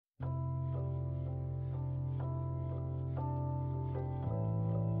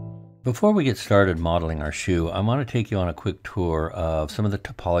Before we get started modeling our shoe, I want to take you on a quick tour of some of the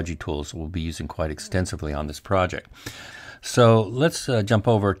topology tools we'll be using quite extensively on this project. So let's jump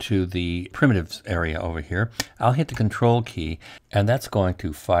over to the primitives area over here. I'll hit the control key, and that's going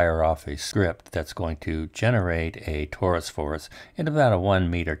to fire off a script that's going to generate a torus for us in about a 1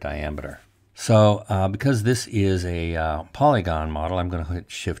 meter diameter. So because this is a polygon model, I'm going to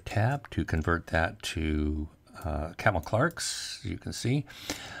hit Shift Tab to convert that to Camel Clark's, you can see.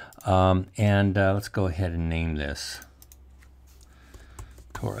 Let's go ahead and name this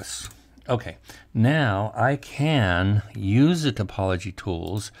torus. Okay, now I can use the topology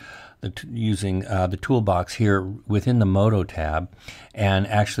tools using the toolbox here within the Modo tab and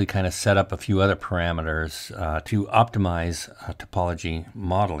actually kind of set up a few other parameters to optimize topology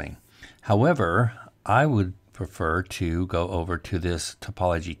modeling. However, I would prefer to go over to this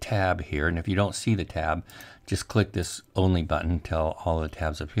topology tab here, and if you don't see the tab, just click this only button until all the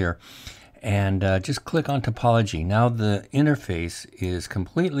tabs appear, and just click on topology. Now the interface is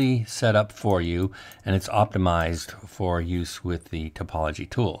completely set up for you, and it's optimized for use with the topology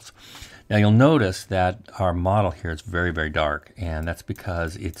tools. Now you'll notice that our model here is very, very dark, and that's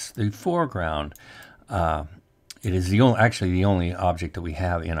because it's the foreground. It is actually the only object that we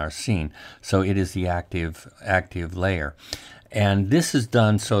have in our scene, so it is the active layer. And this is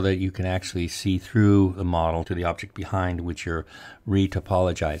done so that you can actually see through the model to the object behind which you're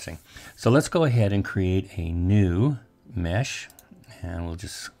retopologizing. So let's go ahead and create a new mesh, and we'll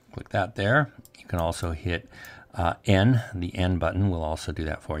just click that there. You can also hit N, the N button will also do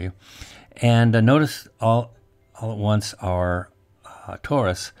that for you. And notice all at once our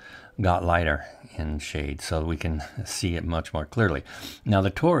torus got lighter in shade so we can see it much more clearly. Now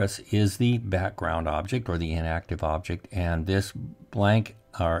the torus is the background object or the inactive object, and this blank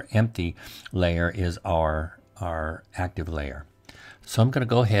or empty layer is our active layer. So I'm going to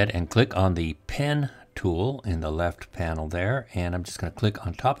go ahead and click on the pen tool in the left panel there, and I'm just going to click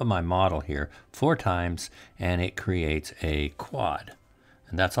on top of my model here 4 times, and it creates a quad.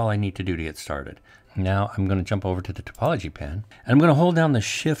 And that's all I need to do to get started. Now I'm going to jump over to the topology pen, and I'm going to hold down the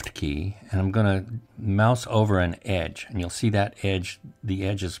Shift key, and I'm going to mouse over an edge, and you'll see that edge, the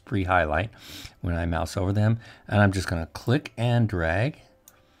edges pre-highlight when I mouse over them, and I'm just going to click and drag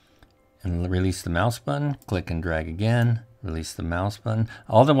and release the mouse button, click and drag again, release the mouse button.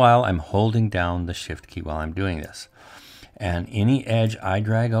 All the while I'm holding down the Shift key while I'm doing this, and any edge I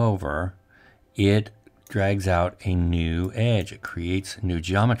drag over, it drags out a new edge. It creates new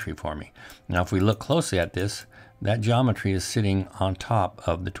geometry for me. Now if we look closely at this, that geometry is sitting on top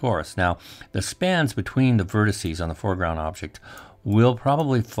of the torus. Now the spans between the vertices on the foreground object will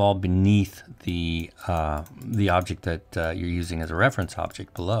probably fall beneath the object that you're using as a reference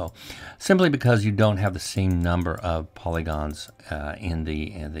object below, simply because you don't have the same number of polygons in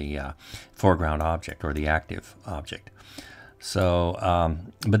the foreground object or the active object. So,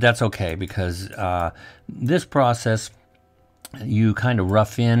 but that's okay, because this process, you kind of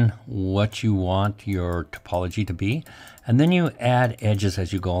rough in what you want your topology to be, and then you add edges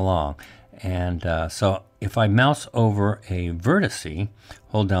as you go along. And so if I mouse over a vertice,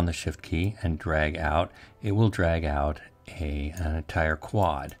 hold down the Shift key and drag out, it will drag out an entire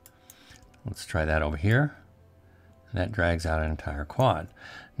quad. Let's try that over here. That drags out an entire quad.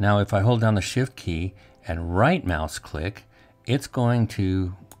 Now if I hold down the Shift key and right mouse click, it's going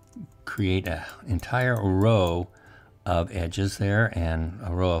to create an entire row of edges there and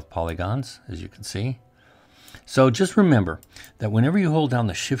a row of polygons, as you can see. So just remember that whenever you hold down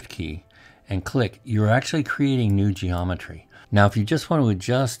the Shift key and click, you're actually creating new geometry. Now if you just want to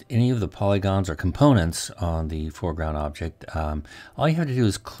adjust any of the polygons or components on the foreground object, all you have to do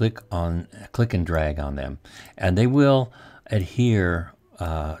is click and drag on them, and they will adhere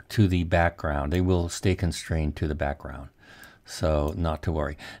to the background. They will stay constrained to the background. So not to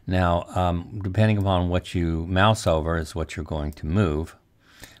worry. Now, depending upon what you mouse over is what you're going to move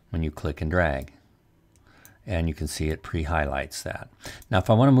when you click and drag. And you can see it pre-highlights that. Now, if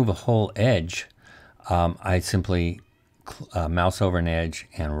I want to move a whole edge, I simply mouse over an edge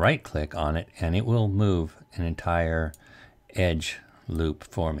and right-click on it, and it will move an entire edge loop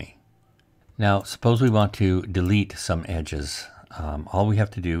for me. Now, suppose we want to delete some edges. All we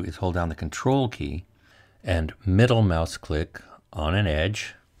have to do is hold down the Control key and middle mouse click on an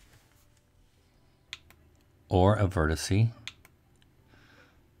edge or a vertice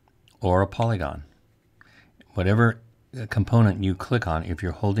or a polygon. Whatever component you click on, if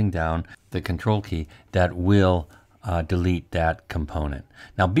you're holding down the Control key, that will delete that component.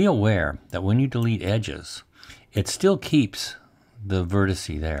 Now be aware that when you delete edges, it still keeps the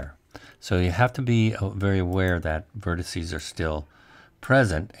vertice there. So you have to be very aware that vertices are still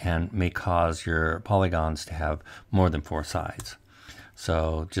present and may cause your polygons to have more than 4 sides.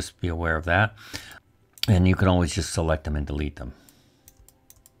 So just be aware of that. And you can always just select them and delete them.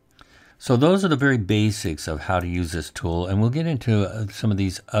 So those are the very basics of how to use this tool, and we'll get into some of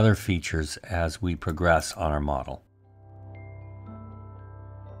these other features as we progress on our model.